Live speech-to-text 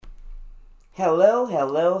Hello,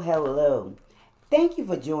 hello, hello. Thank you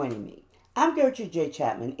for joining me. I'm Gertrude J.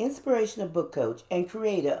 Chapman, inspirational book coach and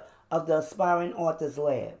creator of the Aspiring Authors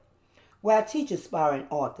Lab, where I teach aspiring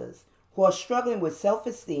authors who are struggling with self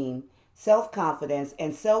esteem, self confidence,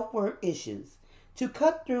 and self worth issues to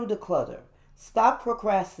cut through the clutter, stop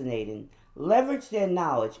procrastinating, leverage their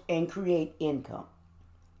knowledge, and create income.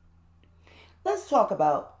 Let's talk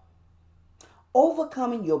about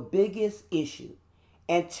overcoming your biggest issue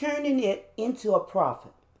and turning it into a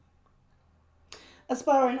profit.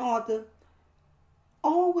 Aspiring author,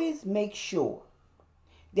 always make sure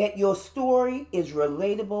that your story is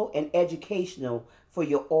relatable and educational for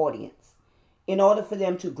your audience in order for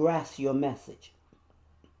them to grasp your message.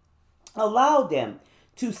 Allow them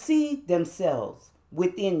to see themselves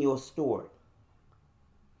within your story.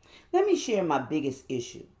 Let me share my biggest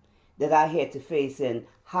issue that I had to face and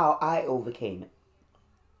how I overcame it.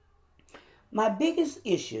 My biggest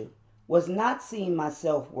issue was not seeing my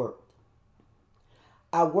self-worth.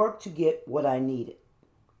 I worked to get what I needed.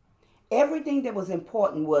 Everything that was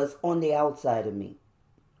important was on the outside of me.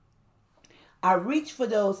 I reached for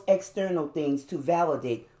those external things to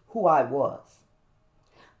validate who I was.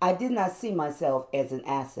 I did not see myself as an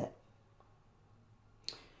asset.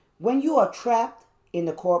 When you are trapped in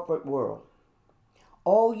the corporate world,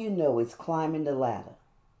 all you know is climbing the ladder.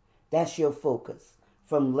 That's your focus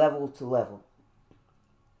from level to level.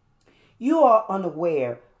 You are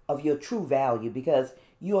unaware of your true value because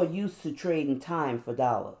you are used to trading time for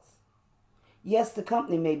dollars. Yes, the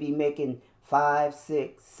company may be making 5,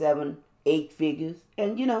 6, 7, 8 figures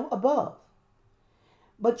and above.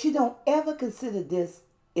 But you don't ever consider this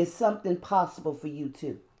is something possible for you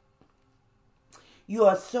too. You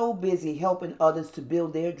are so busy helping others to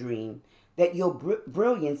build their dream that your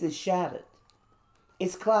brilliance is shattered.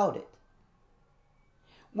 It's clouded.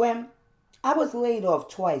 When I was laid off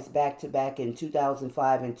twice back to back in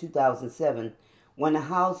 2005 and 2007 when the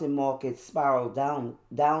housing market spiraled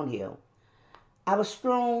downhill. I was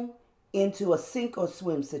thrown into a sink or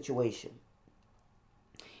swim situation.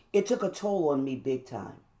 It took a toll on me big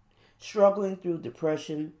time, struggling through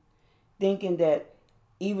depression, thinking that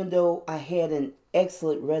even though I had an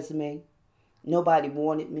excellent resume, nobody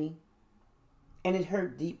wanted me, and it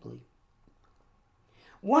hurt deeply.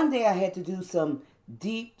 One day I had to do some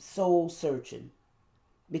deep soul searching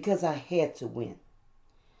because I had to win.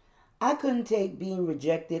 I couldn't take being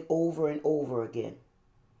rejected over and over again,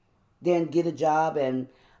 then get a job and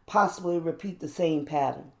possibly repeat the same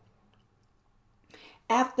pattern.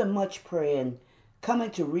 After much prayer and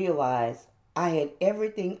coming to realize I had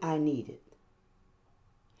everything I needed,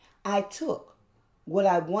 I took what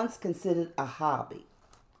I once considered a hobby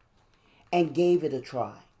and gave it a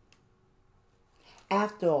try.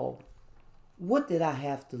 After all, what did I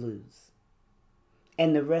have to lose?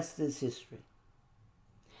 And the rest is history.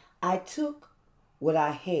 I took what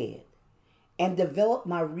I had and developed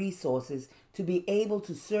my resources to be able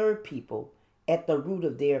to serve people at the root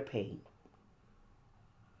of their pain.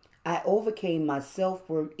 I overcame my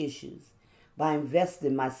self-worth issues by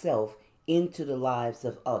investing myself into the lives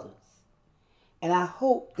of others. And I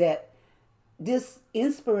hope that this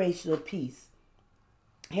inspirational piece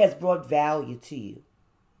has brought value to you.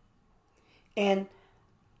 And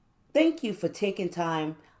thank you for taking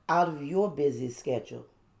time out of your busy schedule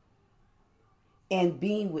and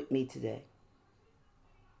being with me today.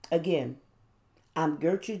 Again, I'm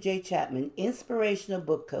Gertrude J. Chapman, inspirational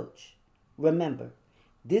book coach. Remember,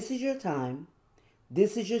 this is your time,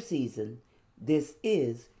 this is your season, this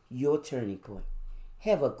is your turning point.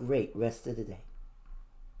 Have a great rest of the day.